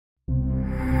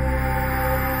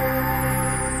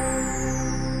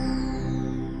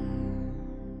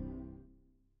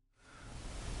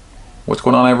What's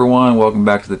going on, everyone? Welcome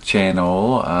back to the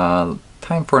channel.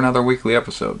 Time for another weekly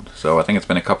episode. So I think it's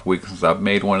been a couple weeks since I've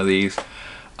made one of these.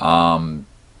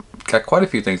 Got quite a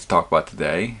few things to talk about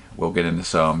today. We'll get into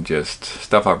some just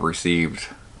stuff I've received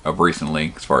of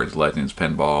recently as far as Legends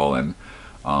Pinball and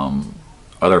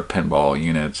other pinball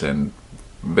units and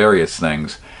various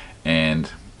things.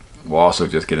 And we'll also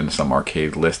just get into some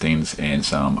arcade listings and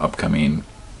some upcoming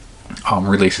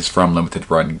releases from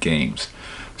limited run games.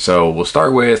 So we'll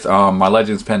start with my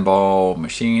Legends Pinball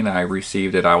machine. I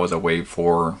received it. I was a Wave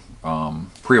 4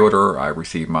 pre-order. I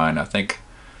received mine, I think,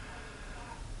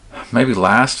 maybe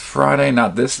last Friday.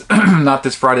 Not this, not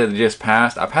this Friday that just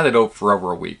passed. I've had it for over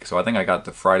a week, so I think I got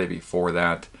the Friday before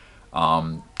that.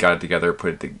 Got it together,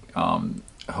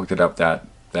 hooked it up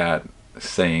that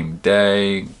same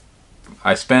day.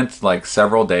 I spent like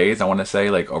several days, I want to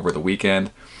say, like over the weekend.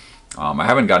 I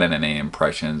haven't gotten any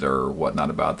impressions or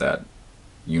whatnot about that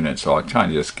unit, so I'll try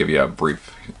and just give you a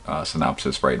brief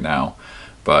synopsis right now.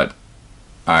 But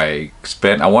I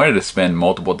wanted to spend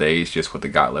multiple days just with the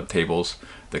Gottlieb tables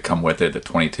that come with it, the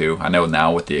 22. I know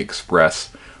now with the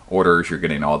express orders you're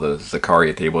getting all the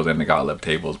Zaccaria tables and the Gottlieb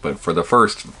tables, but for the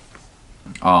first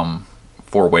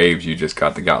 4 waves you just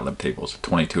got the Gottlieb tables,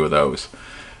 22 of those.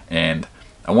 And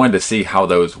I wanted to see how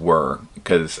those were,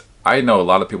 because I know a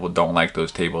lot of people don't like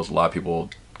those tables. A lot of people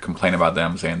complain about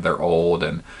them, saying they're old,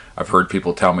 and I've heard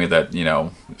people tell me that,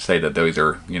 say that those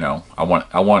are, I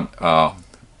want a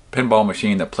pinball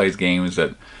machine that plays games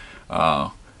that,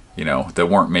 that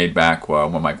weren't made back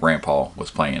when my grandpa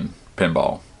was playing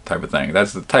pinball, type of thing.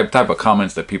 That's the type of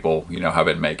comments that people, have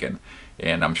been making,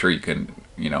 and I'm sure you can,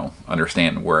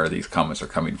 understand where these comments are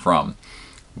coming from.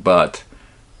 But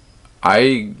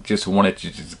I just wanted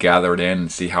to just gather it in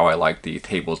and see how I like the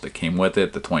tables that came with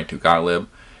it, the 22 Gottlieb,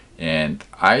 and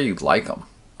I like them.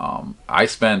 I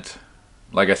spent,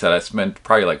 like I said, I spent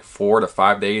probably like 4 to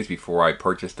 5 days before I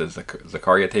purchased the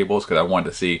Zaccaria tables, because I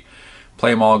wanted to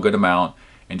play them all a good amount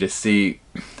and just see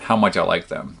how much I like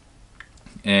them.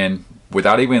 And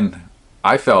without even,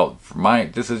 I felt,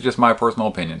 this is just my personal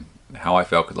opinion, how I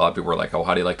felt, because a lot of people were like, oh,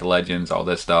 how do you like the Legends, all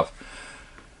this stuff.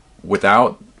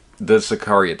 Without the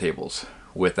Zaccaria tables,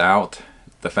 without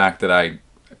the fact that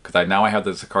because now I have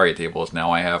the Zaccaria tables,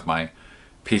 now I have my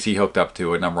PC hooked up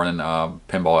to it, and I'm running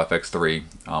Pinball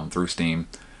FX3 through Steam.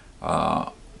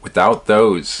 Without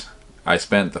those, I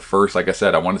spent the first, like I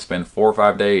said, I want to spend 4 or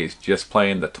 5 days just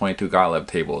playing the 22 Gottlieb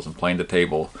tables and playing the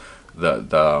table,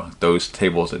 those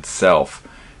tables itself,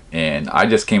 and I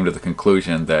just came to the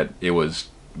conclusion that it was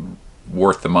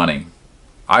worth the money.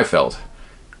 I felt,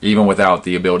 even without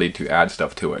the ability to add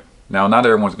stuff to it. Now, not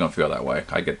everyone's going to feel that way.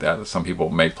 I get that. Some people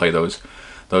may play those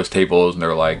tables, and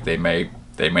they're like, they may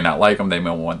not like them. They may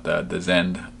want the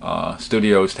Zen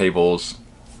Studios tables,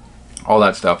 all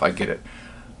that stuff. I get it.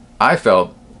 I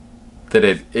felt that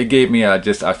it gave me I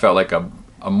felt like a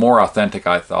more authentic,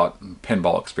 I thought,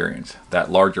 pinball experience.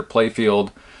 That larger play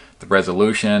field, the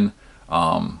resolution,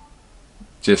 I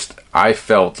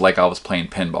felt like I was playing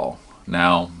pinball.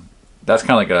 Now, that's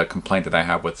kind of like a complaint that I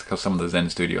have with some of the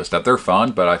Zen Studio stuff. They're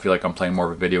fun, but I feel like I'm playing more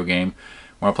of a video game.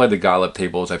 When I play the Gottlieb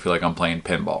tables, I feel like I'm playing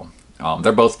pinball.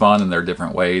 They're both fun in their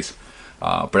different ways,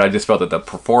 but I just felt that the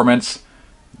performance,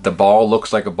 the ball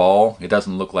looks like a ball. It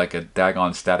doesn't look like a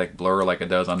daggone static blur like it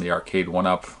does on the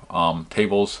Arcade1Up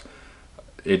tables.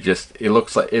 It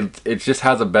looks like it just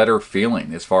has a better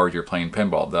feeling as far as you're playing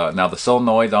pinball. Now the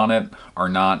solenoids on it are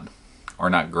not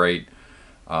great.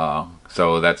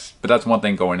 So that's one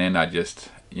thing going in. I just,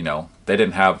 they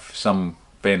didn't have some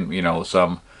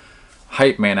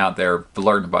hype man out there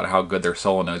blurting about how good their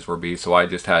solenoids would be. So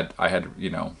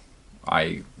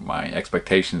my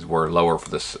expectations were lower for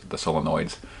the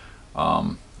solenoids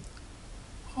on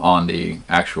the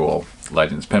actual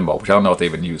Legends Pinball, which I don't know if they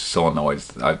even use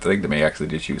solenoids. I think they may actually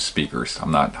just use speakers.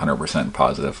 I'm not 100%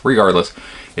 positive. Regardless,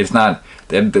 it's not,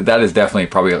 that is definitely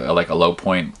probably like a low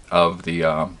point of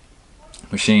the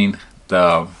machine.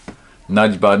 The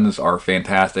nudge buttons are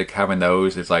fantastic. Having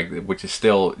those is which is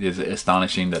still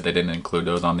astonishing that they didn't include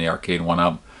those on the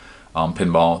Arcade1Up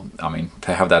pinball. I mean,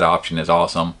 to have that option is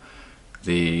awesome.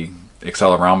 The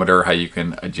accelerometer, how you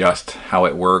can adjust how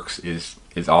it works, is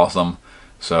awesome.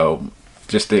 So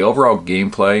just the overall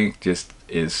gameplay just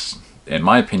is, in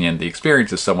my opinion, the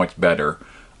experience is so much better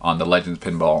on the Legends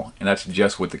Pinball, and that's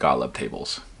just with the Gottlieb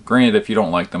tables. Granted, if you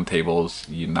don't like them tables,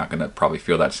 you're not going to probably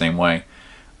feel that same way.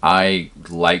 I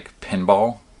like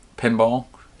pinball.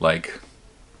 Like,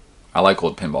 I like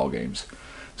old pinball games.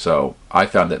 So I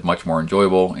found it much more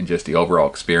enjoyable, and just the overall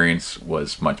experience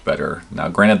was much better. Now,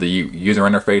 granted, the user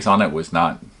interface on it was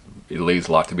not it leaves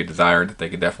a lot to be desired. They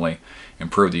could definitely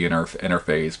improve the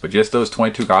interface, but just those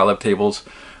 22 Gottlieb tables,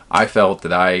 I felt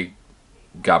that I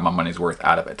got my money's worth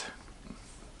out of it.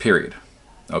 Period.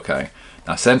 Okay.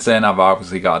 Now since then, I've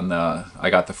obviously gotten I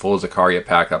got the full Zaccaria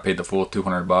pack. I paid the full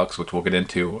 $200, which we'll get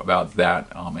into about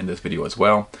that in this video as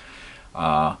well.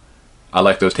 I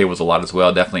like those tables a lot as well.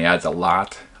 It definitely adds a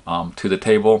lot to the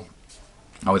table.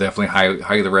 I would definitely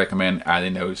highly recommend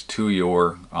adding those to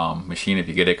your machine if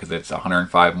you get it, because it's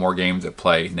 105 more games that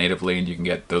play natively, and you can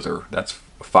get that's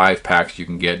 5 packs you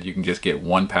can get. You can just get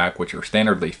 1 pack, which are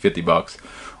standardly $50,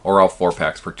 or all 4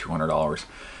 packs for $200.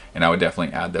 And I would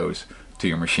definitely add those to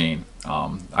your machine.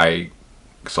 So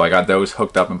I got those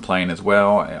hooked up and playing as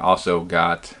well. I also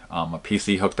got a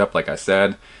PC hooked up, like I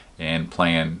said, and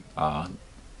playing Pinball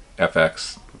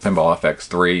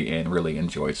FX3, and really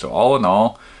enjoyed. So all in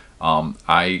all,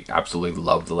 I absolutely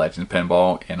love the Legends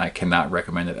Pinball, and I cannot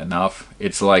recommend it enough.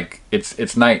 It's like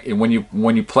it's nice when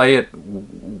you play it.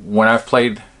 When I've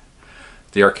played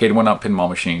the Arcade1Up pinball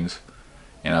machines,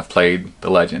 and I've played the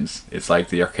Legends, it's like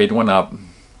the Arcade1Up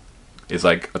is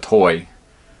like a toy,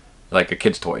 like a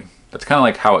kid's toy. That's kind of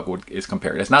like how it is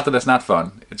compared. It's not that it's not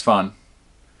fun. It's fun.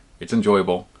 It's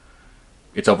enjoyable.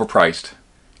 It's overpriced,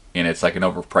 and it's like an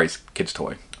overpriced kid's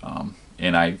toy.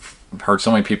 And I've heard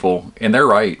so many people, and they're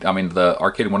right. I mean, the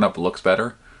Arcade1Up looks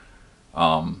better,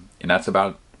 and that's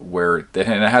about where and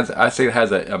it has. I say it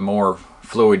has a more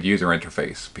fluid user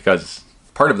interface, because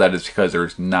part of that is because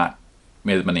there's not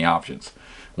as many options.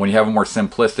 When you have a more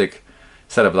simplistic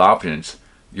set of options,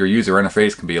 your user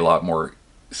interface can be a lot more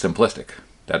simplistic.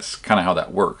 That's kind of how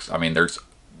that works. I mean, there's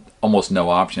almost no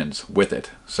options with it,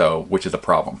 so which is a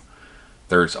problem.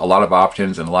 There's a lot of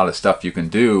options and a lot of stuff you can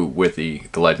do with the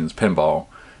Legends Pinball,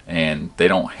 and they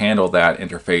don't handle that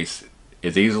interface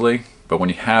as easily. But when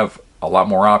you have a lot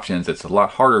more options, it's a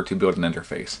lot harder to build an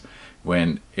interface.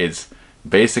 When as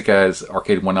basic as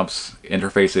Arcade1Up's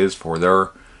interface is for their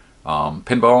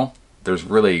pinball, there's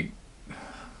really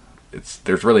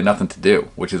nothing to do,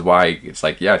 which is why it's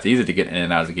like, yeah, it's easy to get in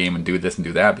and out of the game and do this and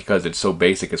do that, because it's so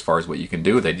basic as far as what you can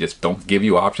do. They just don't give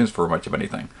you options for much of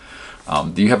anything.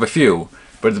 Do you have a few,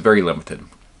 but it's very limited.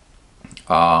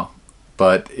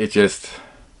 But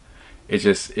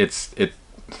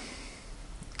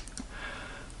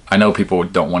I know people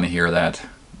don't want to hear that,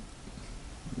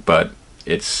 but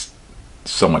it's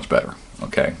so much better.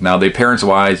 Okay, now the appearance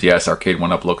wise, yes,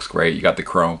 Arcade1Up looks great. You got the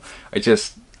chrome. I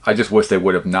just wish they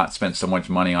would have not spent so much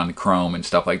money on chrome and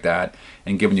stuff like that,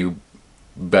 and given you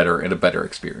a better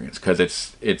experience, because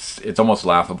it's almost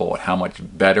laughable at how much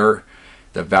better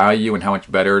the value and how much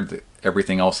better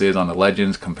everything else is on the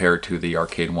Legends compared to the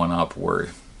Arcade1Up, where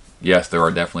yes, there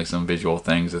are definitely some visual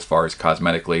things as far as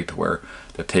cosmetically to where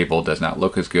the table does not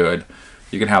look as good.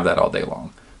 You can have that all day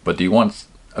long, but do you want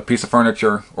a piece of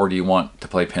furniture, or do you want to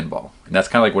play pinball? And that's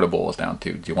kind of like what it boils down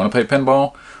to. Do you want to play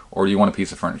pinball, or do you want a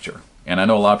piece of furniture? And I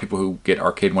know a lot of people who get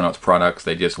Arcade1Up's products,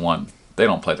 they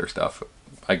don't play their stuff.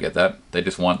 I get that. They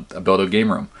just want to build a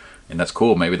game room, and that's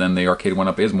cool. Maybe then the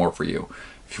Arcade1Up is more for you.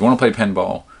 If you want to play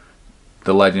pinball,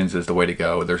 the Legends is the way to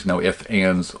go. There's no ifs,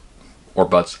 ands, or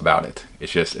buts about it.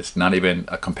 It's not even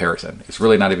a comparison. It's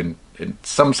really not even, in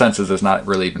some senses, it's not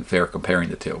really even fair comparing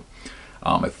the two.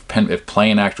 If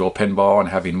playing actual pinball and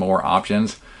having more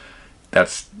options,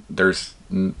 that's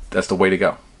the way to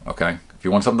go. Okay, if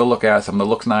you want something to look at, something that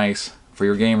looks nice for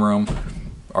your game room,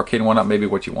 Arcade1Up may be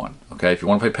what you want. Okay, if you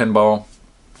want to play pinball,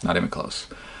 not even close.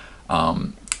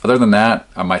 Other than that,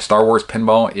 my Star Wars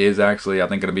pinball is actually, I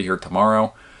think, going to be here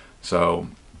tomorrow. So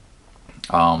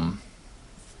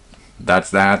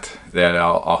that's that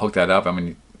I'll hook that up. I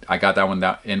mean, I got that one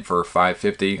in for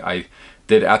 $550. I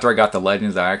did, after I got the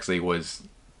Legends, I was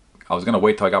going to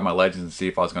wait till I got my Legends and see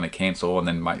if I was going to cancel, and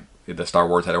then the Star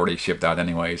Wars had already shipped out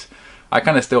anyways. I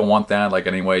kind of still want that, like,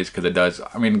 anyways, because it does,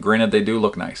 I mean, granted, they do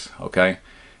look nice, okay?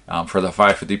 For the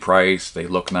 $550 price, they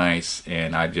look nice,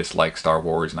 and I just like Star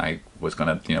Wars, and I was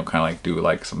going to, kind of like do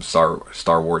like some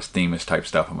Star Wars theme-ish type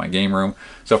stuff in my game room.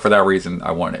 So for that reason,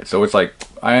 I wanted it. So it's like,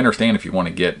 I understand if you want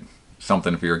to get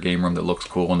something for your game room that looks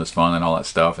cool and is fun and all that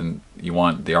stuff, and you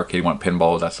want the Arcade1Up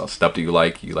pinballs, that's stuff that you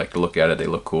like to look at it, they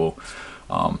look cool.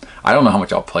 I don't know how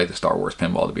much I'll play the Star Wars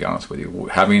pinball, to be honest with you.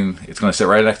 It's going to sit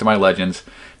right next to my Legends.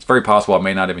 It's very possible I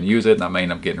may not even use it, and I may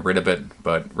end up getting rid of it,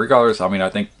 but regardless, I mean, I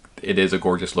think it is a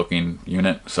gorgeous looking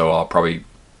unit, so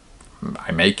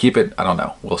I may keep it. I don't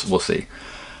know. We'll see.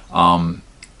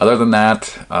 Other than that,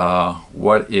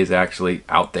 what is actually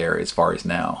out there as far as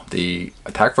now? The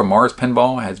Attack from Mars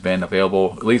pinball has been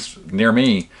available, at least near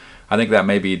me. I think that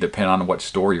may depend on what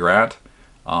store you're at,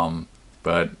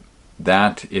 but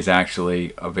that is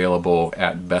actually available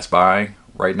at Best Buy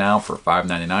right now for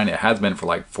 $5.99. It has been for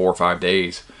like 4 or 5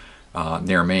 days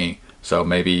near me. So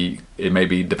maybe it may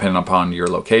be dependent upon your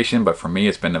location, but for me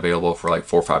it's been available for like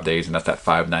 4 or 5 days, and that's that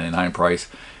 $5.99 price.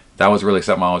 That was really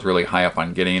something I was really high up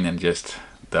on getting, and just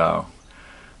a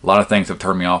lot of things have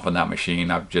turned me off on that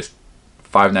machine. I've just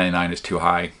 $5.99 is too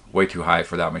high, way too high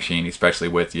for that machine, especially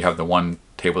with you have the one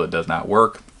table that does not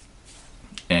work,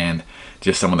 and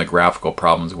just some of the graphical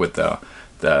problems with the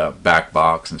back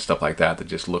box and stuff like that that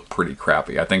just look pretty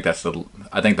crappy. I think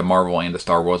the Marvel and the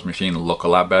Star Wars machine look a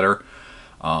lot better.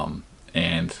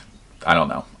 And I don't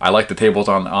know. I like the tables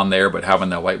on there, but having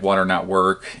the Whitewater not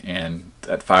work and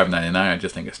at $5.99, I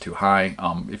just think it's too high.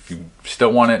 If you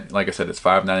still want it, like I said, it's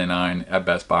 $5.99 at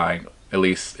Best Buy. At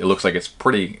least it looks like it's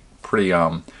pretty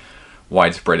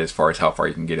widespread as far as how far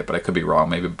you can get it, but I could be wrong.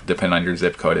 Maybe depending on your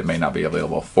zip code, it may not be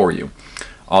available for you.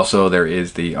 Also, there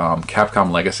is the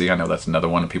Capcom Legacy. I know that's another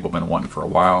one that people have been wanting for a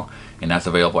while, and that's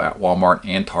available at Walmart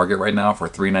and Target right now for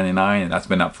 $3.99, and that's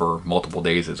been up for multiple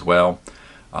days as well.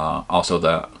 Also,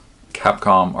 the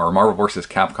Capcom or Marvel vs.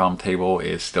 Capcom table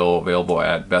is still available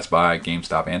at Best Buy,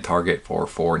 GameStop, and Target for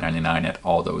 $4.99 at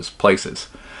all those places.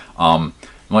 Let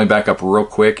me back up real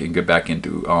quick and get back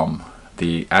into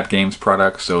the AtGames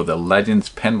products. So the Legends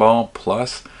Pinball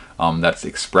Plus, that's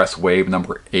Express Wave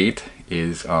number 8,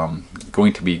 is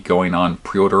going to be going on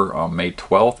pre-order on May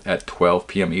 12th at 12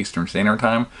 p.m. Eastern Standard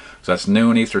Time. So that's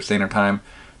noon Eastern Standard Time.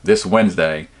 This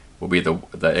Wednesday will be the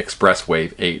Express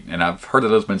Wave 8, and I've heard that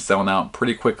those have been selling out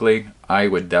pretty quickly. I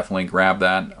would definitely grab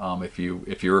that.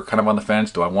 If you're kind of on the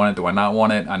fence, do I want it, do I not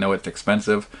want it? I know it's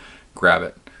expensive, grab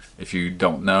it. If you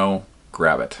don't know,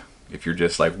 grab it. If you're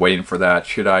just like waiting for that,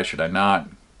 should I not,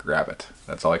 grab it.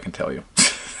 That's all I can tell you.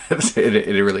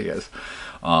 it really is.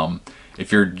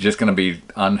 If you're just going to be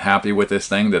unhappy with this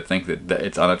thing, that think that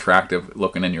it's unattractive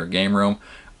looking in your game room,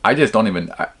 I just don't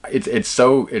even. It's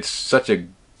such a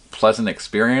pleasant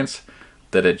experience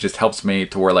that it just helps me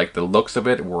to where like the looks of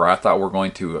it, where I thought were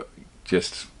going to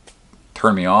just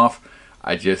turn me off,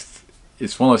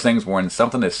 it's one of those things when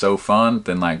something is so fun,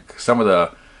 then like so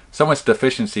much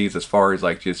deficiencies as far as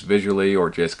like just visually or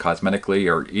just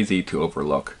cosmetically are easy to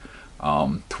overlook.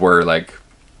 To where like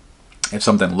if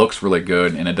something looks really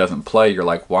good and it doesn't play, you're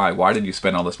like, why did you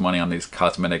spend all this money on these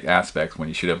cosmetic aspects when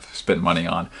you should have spent money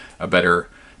on a better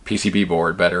PCB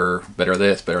board, better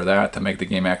this, better that, to make the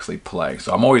game actually play.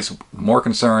 So I'm always more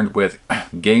concerned with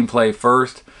gameplay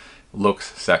first,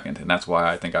 looks second, and that's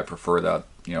why I think I prefer the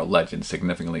Legend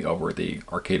significantly over the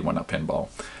Arcade1Up Pinball.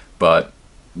 But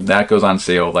that goes on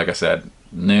sale, like I said,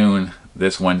 noon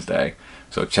this Wednesday,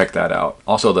 so check that out.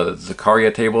 Also, the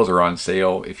Zakaria tables are on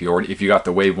sale. If you got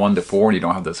the Wave 1 to 4 and you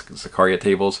don't have the Zakaria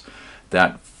tables,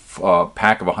 that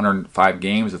pack of 105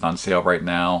 games is on sale right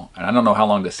now, and I don't know how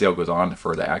long the sale goes on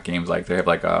for the AtGames. Like they have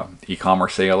like a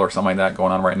e-commerce sale or something like that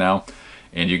going on right now,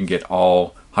 and you can get all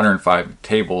 105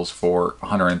 tables for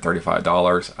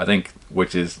 $135, I think,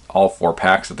 which is all 4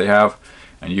 packs that they have,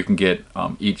 and you can get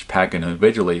each pack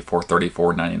individually for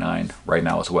 $34.99 right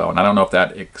now as well. And I don't know if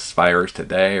that expires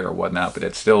today or whatnot, but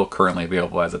it's still currently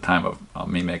available as the time of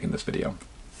me making this video.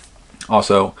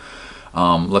 Also,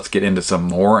 let's get into some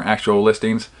more actual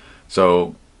listings.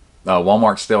 So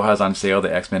Walmart still has on sale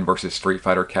the X-Men vs. Street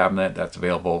Fighter cabinet. That's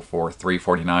available for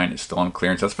 $349. It's still on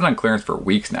clearance. That's been on clearance for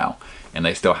weeks now, and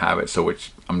they still have it. So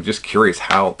I'm just curious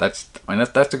how that's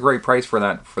a great price for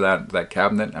that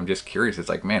cabinet. I'm just curious. It's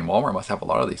like, man, Walmart must have a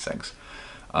lot of these things.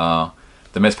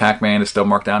 The Miss Pac-Man is still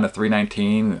marked down to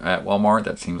 $319 at Walmart.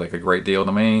 That seems like a great deal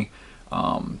to me.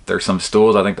 There's some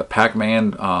stools. I think the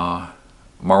Pac-Man,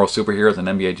 Marvel Superheroes, and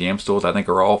NBA Jam Stools, I think,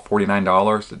 are all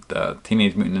 $49. The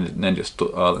Teenage Mutant Ninja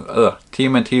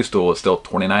TMNT Stool is still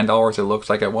 $29, it looks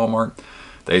like, at Walmart.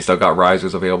 They still got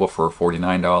risers available for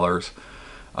 $49.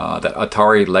 The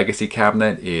Atari Legacy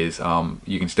cabinet is,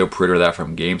 you can still pre-order that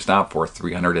from GameStop for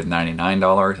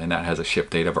 $399, and that has a ship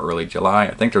date of early July.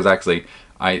 I think there's actually,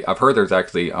 I've heard there's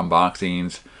actually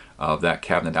unboxings of that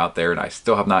cabinet out there, and I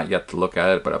still have not yet to look at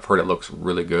it, but I've heard it looks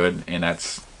really good, and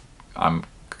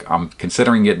I'm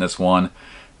considering getting this one,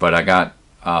 but I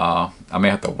may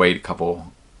have to wait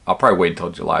I'll probably wait until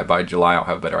July. By July, I'll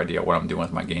have a better idea what I'm doing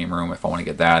with my game room, if I want to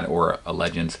get that or a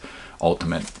Legends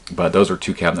Ultimate. But those are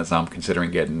 2 cabinets I'm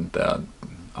considering getting, the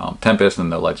Tempest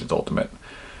and the Legends Ultimate.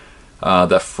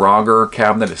 The Frogger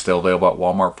cabinet is still available at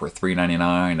Walmart for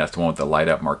 $399. That's the one with the light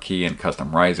up marquee and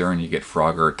custom riser, and you get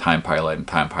Frogger, Time Pilot, and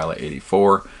Time Pilot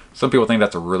 84. Some people think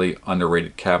that's a really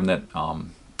underrated cabinet.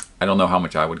 I don't know how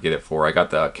much I would get it for. I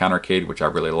got the Countercade, which I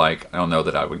really like. I don't know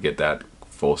that I would get that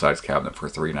full-size cabinet for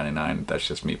 $399. That's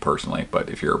just me personally.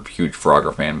 But if you're a huge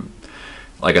Frogger fan,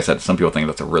 like I said, some people think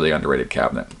that's a really underrated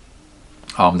cabinet.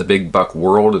 The Big Buck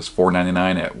World is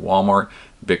 $4.99 at Walmart.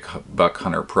 Big Buck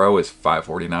Hunter Pro is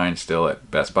 $5.49 still at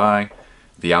Best Buy.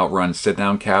 The OutRun Sit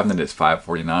Down cabinet is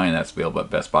 $5.49. That's available at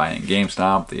Best Buy and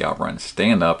GameStop. The OutRun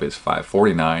Stand Up is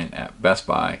 $5.49 at Best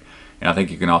Buy. And I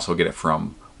think you can also get it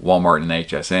from Walmart and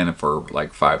HSN for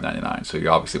like $5.99. So you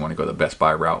obviously want to go the Best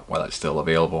Buy route while that's still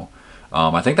available.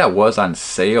 I think that was on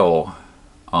sale.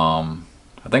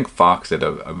 I think Fox did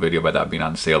a video about that being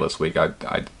on sale this week.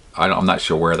 I'm not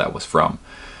sure where that was from.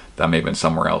 That may have been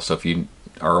somewhere else. So if you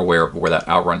are aware of where that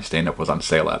OutRun stand-up was on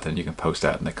sale at, then you can post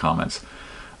that in the comments.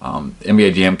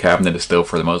 NBA Jam cabinet is still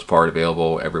for the most part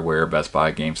available everywhere. Best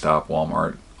Buy, GameStop,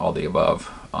 Walmart, all the above.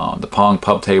 The Pong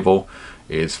Pub Table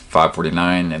is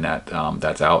 $5.49, and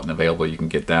that's out and available. You can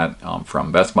get that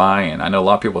from Best Buy, and I know a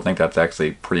lot of people think that's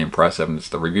actually pretty impressive, and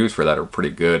the reviews for that are pretty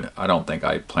good. I don't think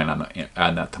I plan on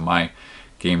adding that to my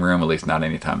game room, at least not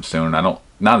anytime soon.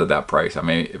 Not at that price. I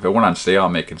mean, if it went on sale, I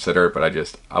may consider it, but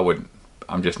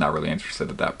I'm just not really interested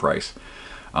at that price.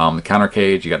 The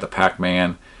Countercade, you got the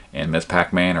PacMan and Miss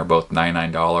PacMan are both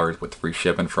 $99 with free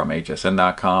shipping from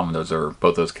hsn.com. And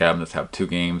both those cabinets have 2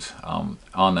 games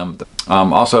on them.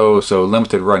 Also, so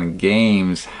Limited Run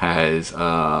Games has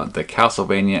the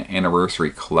Castlevania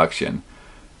Anniversary Collection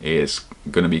is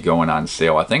going to be going on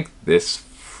sale. I think this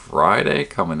Friday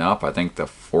coming up. I think the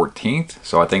 14th.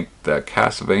 So I think the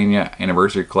Castlevania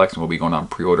Anniversary Collection will be going on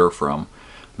pre-order from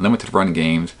Limited Run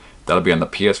Games. That'll be on the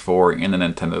PS4 and the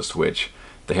Nintendo Switch.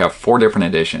 They have 4 different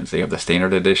editions. They have the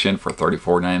standard edition for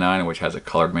 $34.99, which has a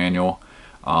colored manual.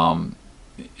 And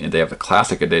they have the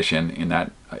classic edition, and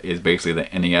that is basically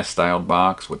the NES styled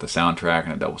box with the soundtrack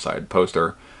and a double-sided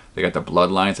poster. They got the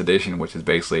Bloodlines edition, which is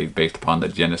basically based upon the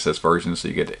Genesis version. So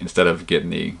you get, instead of getting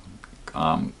the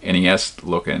NES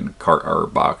looking cart or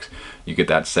box, you get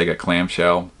that Sega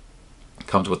clamshell.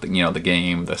 Comes with the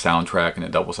game, the soundtrack, and a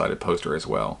double-sided poster as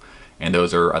well. And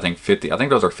those are, I think, those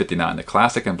are $59. The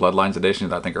classic and Bloodlines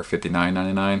editions, I think, are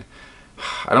 $59.99.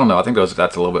 I don't know. I think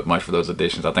that's a little bit much for those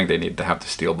editions. I think they need to have the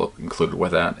steelbook included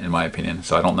with that, in my opinion.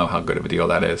 So I don't know how good of a deal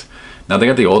that is. Now they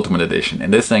got the Ultimate Edition,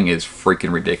 and this thing is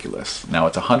freaking ridiculous. Now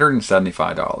it's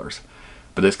 $175,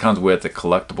 but this comes with a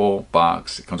collectible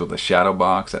box. It comes with a shadow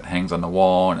box that hangs on the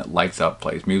wall, and it lights up,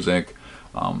 plays music.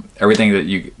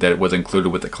 Everything that was included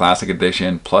with the classic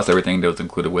edition, plus everything that was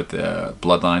included with the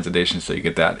Bloodlines edition. So you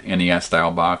get that NES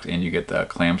style box, and you get the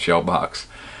clamshell box.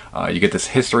 You get this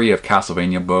History of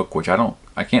Castlevania book, which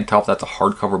I can't tell if that's a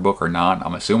hardcover book or not.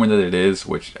 I'm assuming that it is,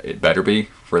 which it better be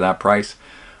for that price.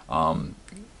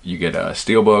 You get a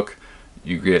steelbook.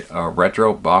 You get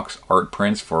retro box art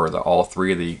prints for all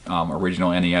 3 of the original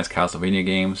NES Castlevania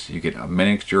games. You get a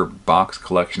miniature box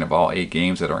collection of all 8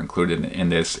 games that are included in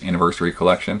this anniversary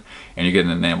collection, and you get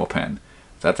an enamel pen.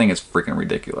 That thing is freaking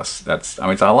ridiculous. It's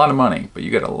a lot of money, but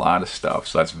you get a lot of stuff.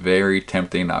 So that's very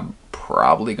tempting. I'm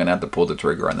probably gonna have to pull the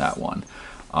trigger on that one.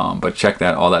 But check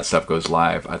that. All that stuff goes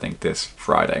live, I think, this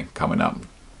Friday coming up.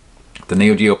 The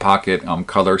Neo Geo Pocket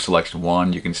Color Selection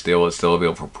 1 is still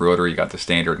available for pre-order. You got the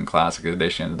standard and classic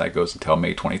edition that goes until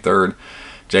May 23rd.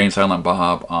 Jay and Silent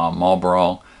Bob Mall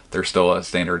Brawl, they're still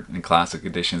standard and classic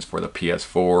editions for the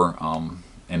PS4,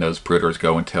 and those pre-orders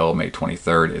go until May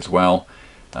 23rd as well.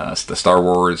 The Star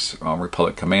Wars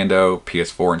Republic Commando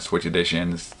PS4 and Switch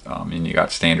editions, and you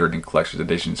got standard and collector's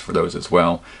editions for those as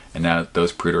well. And now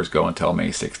those pre-orders go until May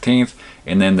 16th.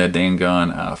 And then the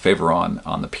Dangun Favor on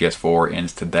the PS4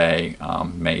 ends today,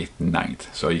 May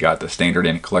 9th. So you got the standard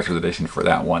and collector's edition for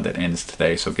that one that ends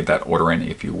today. So get that order in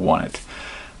if you want it.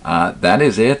 That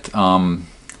is it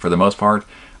for the most part.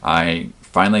 I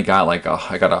finally got I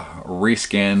got a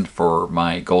reskin for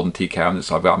my Golden Tea cabinet.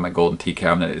 So I've got my Golden Tea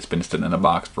cabinet. It's been sitting in a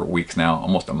box for weeks now,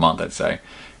 almost a month I'd say,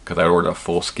 because I ordered a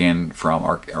full skin from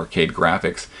Arcade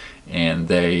Graphics, and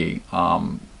they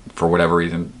for whatever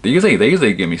reason they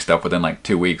usually give me stuff within like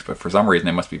 2 weeks, but for some reason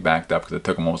they must be backed up because it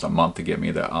took them almost a month to get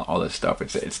me all this stuff.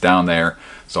 It's down there,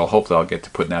 so hopefully I'll get to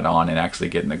putting that on and actually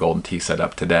getting the Golden Tea set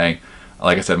up today.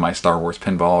 Like I said, my Star Wars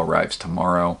pinball arrives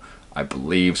tomorrow, I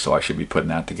believe, so I should be putting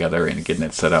that together and getting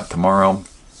it set up tomorrow.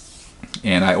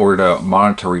 And I ordered a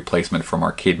monitor replacement from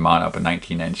Arcade1Up, a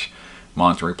 19-inch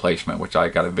monitor replacement, which I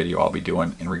got a video I'll be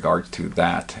doing in regards to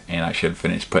that, and I should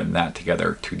finish putting that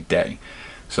together today.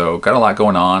 So got a lot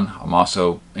going on. I'm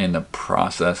also in the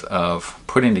process of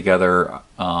putting together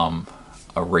a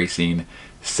racing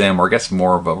sim, or I guess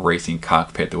more of a racing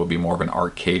cockpit that will be more of an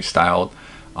arcade styled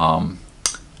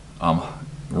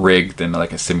rig than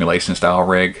like a simulation style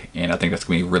rig, and I think that's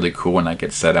gonna be really cool when I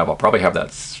get set up. I'll probably have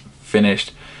that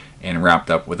finished and wrapped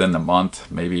up within the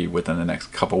month, maybe within the next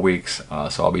couple weeks.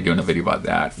 So I'll be doing a video about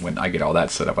that when I get all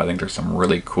that set up. I think there's some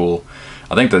really cool,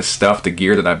 I think the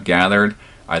gear that I've gathered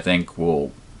I think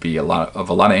will be a lot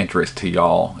of interest to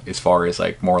y'all as far as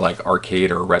like more like arcade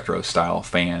or retro style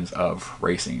fans of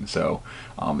racing. So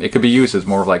it could be used as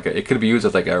more of like it could be used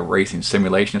as like a racing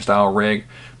simulation style rig,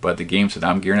 but the games that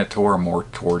I'm gearing it toward are more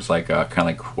towards like kind of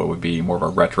like what would be more of a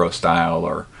retro style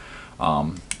or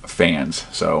fans.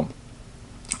 So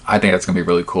I think that's going to be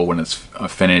really cool when it's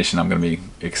finished, and I'm going to be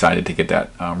excited to get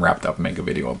that wrapped up and make a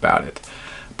video about it.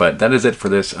 But that is it for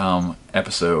this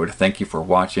episode. Thank you for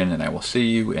watching, and I will see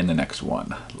you in the next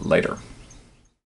one. Later.